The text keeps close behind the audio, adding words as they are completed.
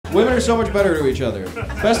Women are so much better to each other.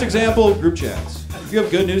 Best example, group chats. If you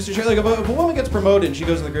have good news to share, like if a woman gets promoted and she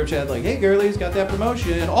goes in the group chat like, hey girlies, got that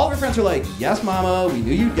promotion. All of her friends are like, yes mama, we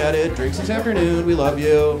knew you'd get it. Drinks this afternoon, we love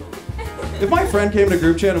you. If my friend came to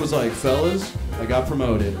group chat and was like, fellas, I got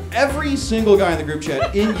promoted, every single guy in the group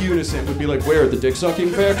chat in unison would be like, where, the dick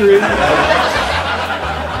sucking factory?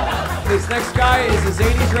 This next guy is a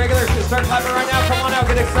Zanies regular. So start clapping right now. Come on out,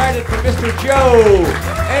 get excited for Mr. Joe.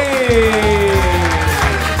 Hey!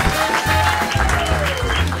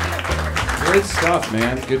 Great stuff,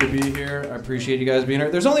 man. Good to be here. I appreciate you guys being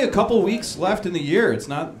here. There's only a couple weeks left in the year. It's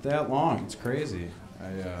not that long. It's crazy.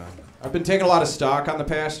 I've been taking a lot of stock on the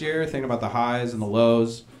past year, thinking about the highs and the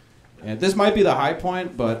lows. And this might be the high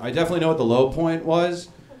point, but I definitely know what the low point was.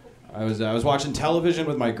 I was watching television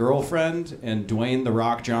with my girlfriend, and Dwayne "The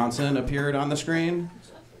Rock" Johnson appeared on the screen.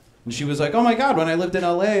 And she was like, oh my God, when I lived in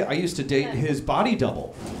LA, I used to date his body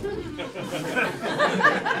double.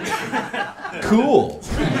 Cool.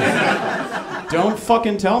 Don't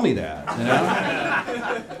fucking tell me that, you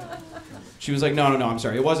know? She was like, no, I'm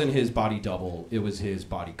sorry. It wasn't his body double. It was his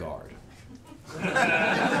bodyguard.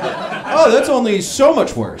 Oh, that's only so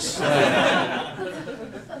much worse.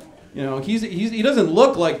 You know, he doesn't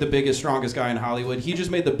look like the biggest, strongest guy in Hollywood. He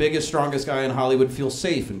just made the biggest, strongest guy in Hollywood feel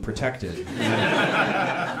safe and protected. You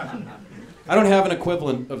know? I don't have an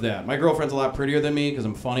equivalent of that. My girlfriend's a lot prettier than me because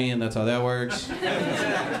I'm funny and that's how that works.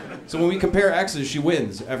 So when we compare exes, she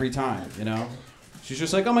wins every time, you know? She's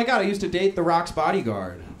just like, oh my God, I used to date The Rock's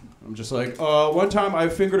bodyguard. I'm just like, one time I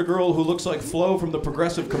fingered a girl who looks like Flo from the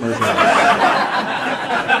Progressive commercial.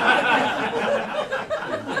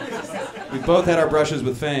 We both had our brushes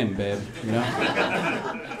with fame, babe, you know?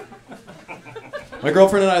 My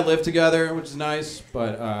girlfriend and I live together, which is nice,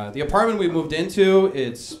 but the apartment we moved into,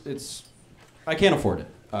 I can't afford it.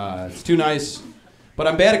 It's too nice, but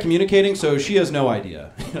I'm bad at communicating, so she has no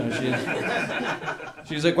idea. You know,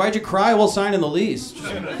 she's like, why'd you cry while signing the lease?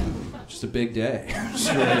 Just a big day.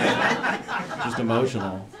 Just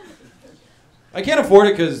emotional. I can't afford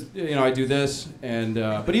it because, you know, I do this, and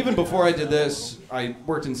but even before I did this, I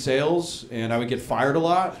worked in sales, and I would get fired a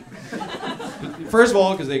lot. First of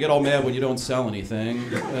all, because they get all mad when you don't sell anything.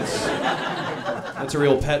 That's a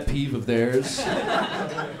real pet peeve of theirs.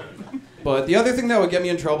 But the other thing that would get me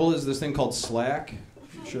in trouble is this thing called Slack.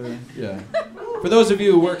 Sure, yeah. For those of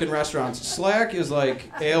you who work in restaurants, Slack is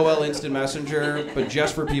like AOL Instant Messenger, but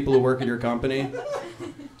just for people who work at your company.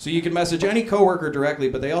 So you can message any coworker directly,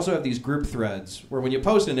 but they also have these group threads where when you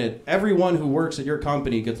post in it, everyone who works at your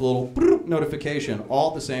company gets a little notification all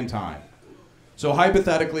at the same time. So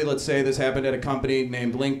hypothetically, let's say this happened at a company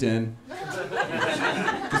named LinkedIn,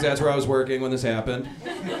 because that's where I was working when this happened.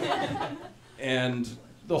 And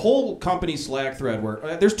the whole company Slack thread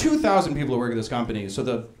there's 2,000 people who work at this company, so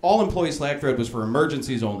the all-employee Slack thread was for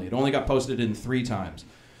emergencies only. It only got posted in 3 times.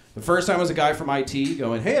 The first time was a guy from IT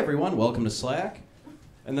going, hey everyone, welcome to Slack.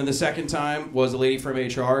 And then the second time was a lady from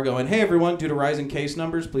HR going, hey everyone, due to rising case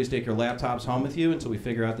numbers, please take your laptops home with you until we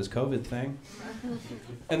figure out this COVID thing.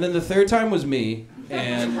 And then the third time was me,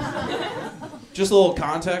 and just a little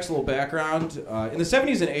context, a little background. In the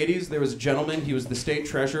 70s and 80s, there was a gentleman, he was the state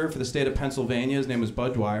treasurer for the state of Pennsylvania, his name was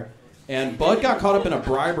Bud Dwyer, and Bud got caught up in a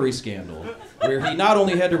bribery scandal where he not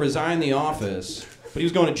only had to resign the office, but he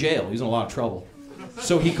was going to jail, he was in a lot of trouble.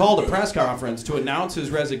 So he called a press conference to announce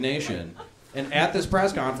his resignation. And at this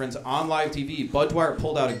press conference, on live TV, Bud Dwyer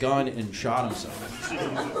pulled out a gun and shot himself.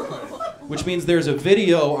 Which means there's a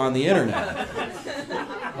video on the internet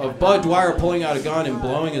of Bud Dwyer pulling out a gun and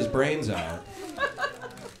blowing his brains out.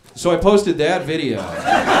 So I posted that video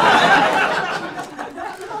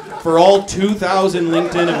for all 2,000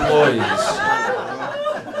 LinkedIn employees.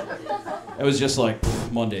 It was just like,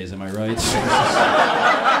 Mondays, am I right?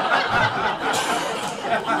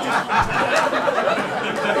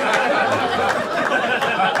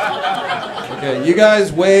 Okay, you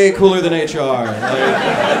guys way cooler than HR.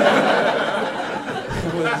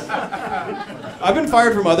 I've been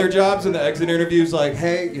fired from other jobs, and the exit interview's like,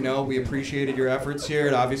 hey, you know, we appreciated your efforts here.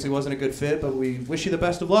 It obviously wasn't a good fit, but we wish you the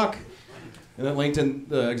best of luck. And then LinkedIn,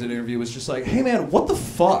 the exit interview was just like, hey man, what the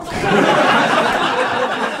fuck?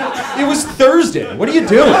 It was Thursday. What are you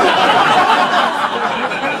doing?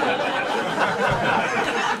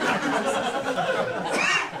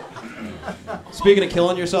 Speaking of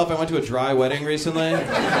killing yourself, I went to a dry wedding recently.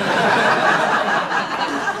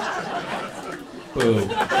 Boo.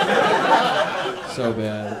 So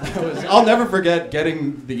bad. I'll never forget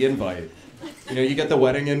getting the invite. You know, you get the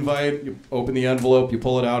wedding invite, you open the envelope, you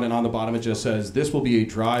pull it out, and on the bottom it just says, this will be a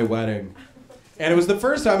dry wedding. And it was the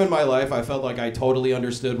first time in my life I felt like I totally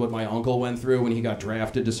understood what my uncle went through when he got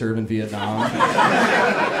drafted to serve in Vietnam.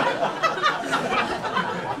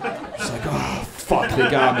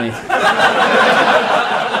 they got me.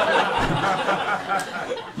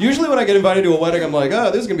 Usually when I get invited to a wedding, I'm like, oh,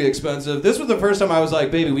 this is going to be expensive. This was the first time I was like,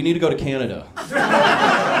 baby, we need to go to Canada.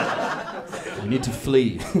 We need to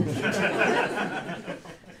flee.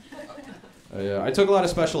 I took a lot of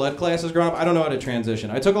special ed classes growing up. I don't know how to transition.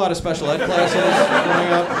 I took a lot of special ed classes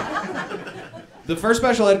growing up. The first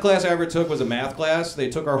special ed class I ever took was a math class. They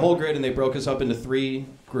took our whole grade and they broke us up into 3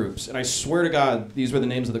 groups. And I swear to God, these were the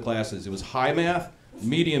names of the classes. It was high math,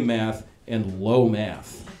 medium math, and low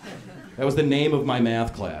math. That was the name of my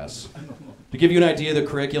math class. To give you an idea of the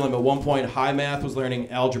curriculum, at one point, high math was learning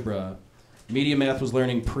algebra. Medium math was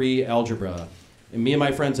learning pre-algebra. And me and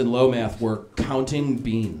my friends in low math were counting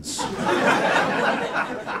beans.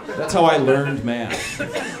 That's how I learned math.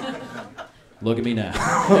 Look at me now.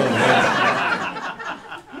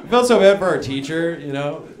 I felt so bad for our teacher, you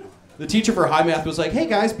know. The teacher for high math was like, hey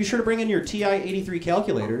guys, be sure to bring in your TI-83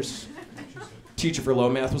 calculators. Teacher for low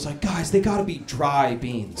math was like, guys, they gotta be dry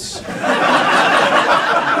beans.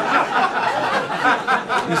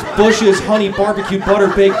 These Bush's honey barbecue butter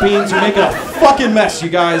baked beans are making a fucking mess, you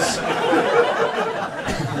guys.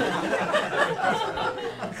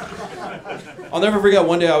 I'll never forget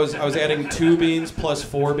one day I was adding 2 beans plus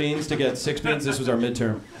 4 beans to get 6 beans. This was our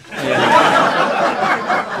midterm. And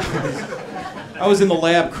I was in the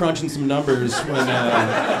lab crunching some numbers when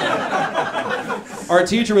our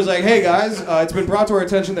teacher was like, hey guys, it's been brought to our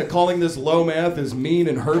attention that calling this low math is mean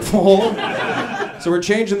and hurtful. So we're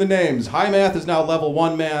changing the names. High math is now level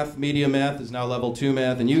 1 math, medium math is now level 2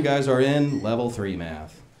 math, and you guys are in level 3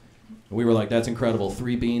 math. And we were like, that's incredible.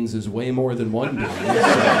 3 beans is way more than 1 bean.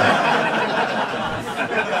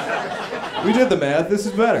 We did the math. This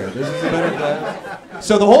is better. This is a better class.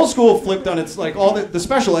 So the whole school flipped on its, like, all the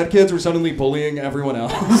special ed kids were suddenly bullying everyone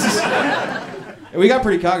else. And we got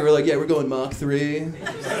pretty cocky. We were like, yeah, we're going Mach 3,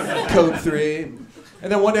 Code 3.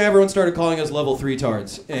 And then one day everyone started calling us level 3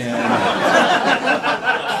 tards. And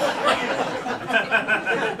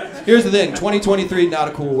here's the thing, 2023, not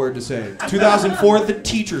a cool word to say. 2004, the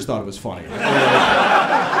teachers thought it was funny.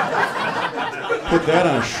 Put that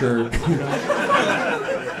on a shirt.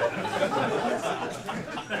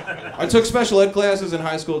 I took special ed classes in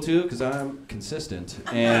high school too, because I'm consistent.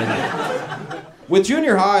 And with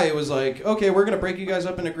junior high, it was like, okay, we're going to break you guys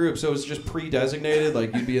up into groups. So it was just pre-designated,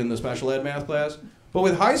 like you'd be in the special ed math class. But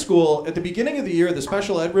with high school, at the beginning of the year, the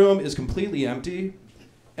special ed room is completely empty.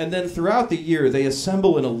 And then throughout the year, they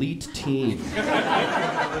assemble an elite team.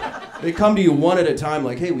 They come to you one at a time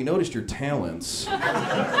like, hey, we noticed your talents.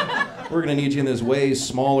 We're going to need you in this way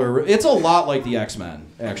smaller. It's a lot like the X-Men,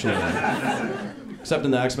 actually. Except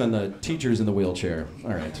in the X-Men, the teacher's in the wheelchair.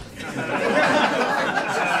 All right.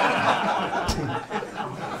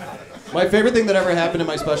 My favorite thing that ever happened in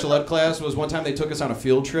my special ed class was one time they took us on a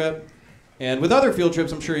field trip. And with other field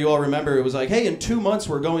trips, I'm sure you all remember, it was like, hey, in 2 months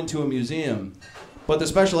we're going to a museum. But the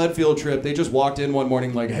special ed field trip, they just walked in one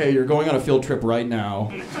morning like, hey, you're going on a field trip right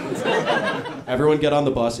now. Everyone get on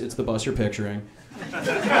the bus. It's the bus you're picturing.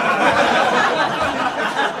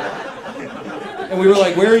 And we were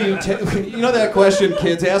like, where are you you know that question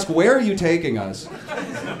kids ask, where are you taking us?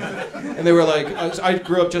 And they were like, I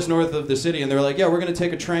grew up just north of the city, and they were like, yeah, we're going to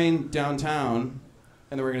take a train downtown,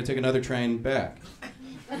 and then we're going to take another train back.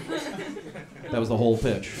 That was the whole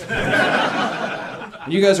pitch.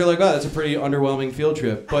 And you guys are like, oh, that's a pretty underwhelming field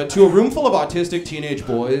trip. But to a room full of autistic teenage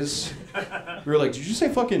boys, we were like, did you say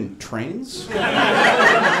fucking trains?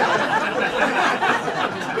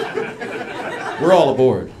 We're all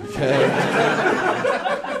aboard, okay?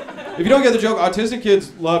 If you don't get the joke, autistic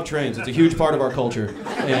kids love trains. It's a huge part of our culture.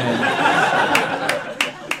 And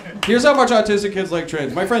here's how much autistic kids like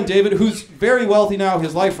trains. My friend David, who's very wealthy now,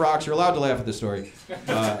 his life rocks. You're allowed to laugh at this story.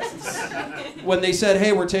 When they said,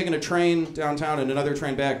 hey, we're taking a train downtown and another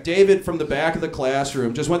train back, David from the back of the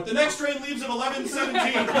classroom just went, the next train leaves at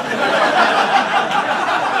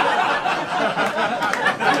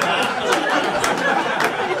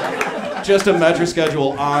 11:17. Just a metro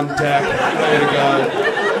schedule on deck. Way to go.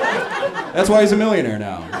 That's why he's a millionaire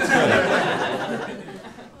now. It's good.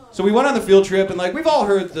 So we went on the field trip, and like we've all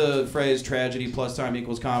heard the phrase tragedy plus time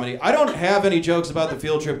equals comedy. I don't have any jokes about the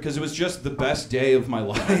field trip because it was just the best day of my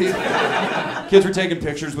life. Kids were taking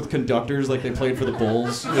pictures with conductors like they played for the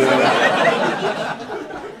Bulls. You know?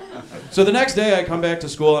 So the next day I come back to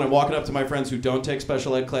school and I'm walking up to my friends who don't take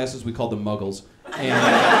special ed classes. We call them muggles. And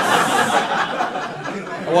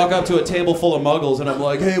I walk up to a table full of muggles and I'm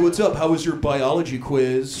like, hey, what's up? How was your biology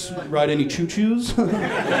quiz? Ride any choo-choos?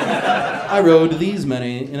 I rode these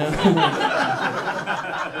many, you know?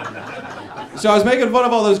 So I was making fun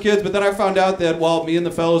of all those kids, but then I found out that while me and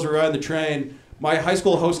the fellows were riding the train, my high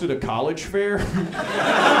school hosted a college fair.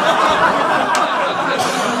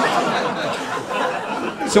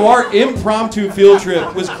 So our impromptu field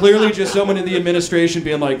trip was clearly just someone in the administration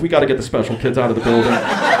being like, we got to get the special kids out of the building.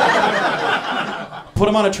 Put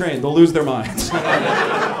them on a train, they'll lose their minds.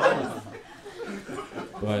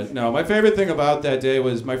 But no, my favorite thing about that day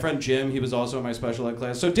was my friend Jim. He was also in my special ed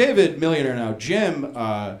class. So David, millionaire now. Jim,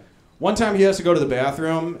 one time he has to go to the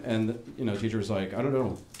bathroom, and the teacher was like, I don't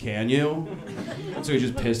know, can you? And so he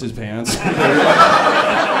just pissed his pants.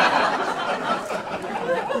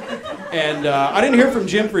 And I didn't hear from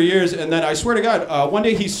Jim for years, and then I swear to God, one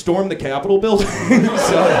day he stormed the Capitol building. So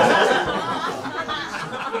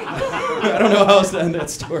I don't know how else to end that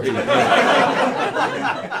story.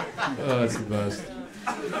 Oh, it's the best.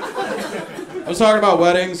 I was talking about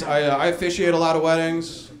weddings. I officiate a lot of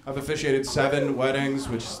weddings. I've officiated 7 weddings,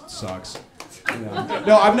 which sucks.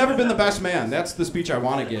 No, I've never been the best man. That's the speech I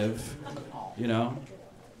want to give.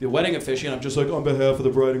 The wedding officiant, I'm just like, on behalf of the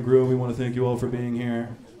bride and groom, we want to thank you all for being here.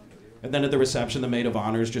 And then at the reception, the maid of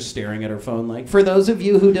honor is just staring at her phone like, for those of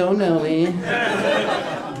you who don't know me,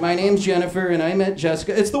 my name's Jennifer and I met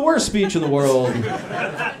Jessica. It's the worst speech in the world.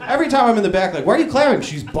 Every time I'm in the back, like, why are you clapping?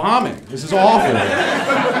 She's bombing. This is awful.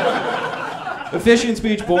 Officiant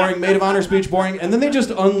speech, boring. Maid of honor speech, boring. And then they just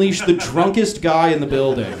unleash the drunkest guy in the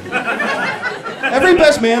building. Every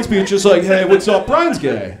best man speech is like, hey, what's up? Brian's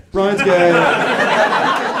gay. Brian's gay.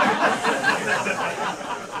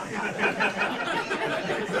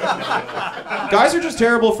 Guys are just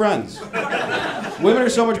terrible friends. Women are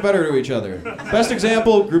so much better to each other. Best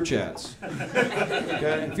example, group chats.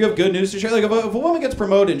 Okay? If you have good news to share, like if a woman gets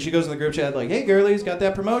promoted and she goes in the group chat like, hey girlies, got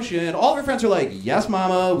that promotion, all of her friends are like, yes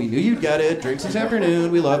mama, we knew you'd get it, drinks this afternoon,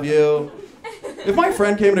 we love you. If my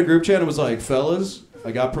friend came in a group chat and was like, fellas,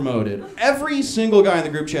 I got promoted, every single guy in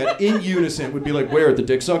the group chat in unison would be like, where, at the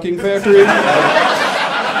dick sucking factory?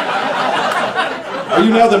 Are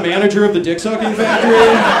you now the manager of the dick sucking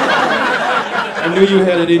factory? I knew you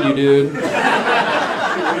had it in you, dude.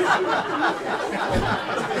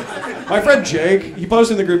 My friend Jake, he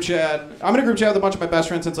posted in the group chat. I'm in a group chat with a bunch of my best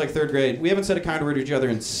friends since like 3rd grade. We haven't said a kind word to each other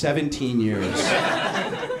in 17 years.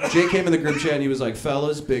 Jake came in the group chat and he was like,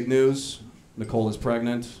 fellas, big news. Nicole is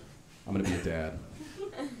pregnant. I'm gonna be a dad.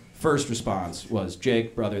 First response was,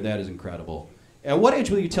 Jake, brother, that is incredible. At what age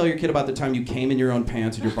will you tell your kid about the time you came in your own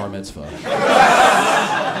pants at your bar mitzvah?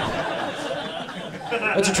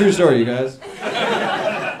 That's a true story, you guys.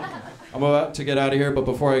 I'm about to get out of here, but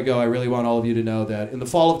before I go, I really want all of you to know that in the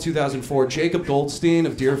fall of 2004, Jacob Goldstein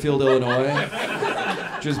of Deerfield, Illinois,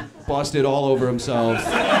 just busted all over himself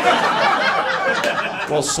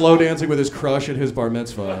while slow dancing with his crush at his bar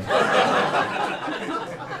mitzvah.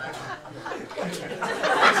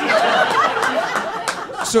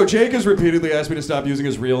 So Jake has repeatedly asked me to stop using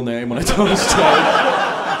his real name when I tell his story.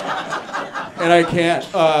 And I can't.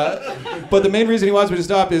 But the main reason he wants me to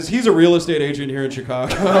stop is he's a real estate agent here in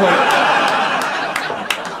Chicago.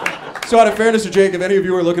 So out of fairness to Jake, if any of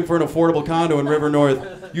you are looking for an affordable condo in River North,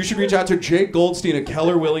 you should reach out to Jake Goldstein at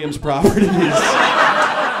Keller Williams Properties.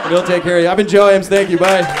 And he'll take care of you. I've been Joe Eames. Thank you.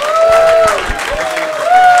 Bye.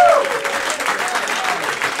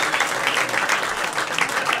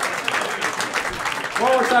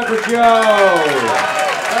 One more time for Joe.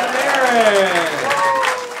 And Aaron.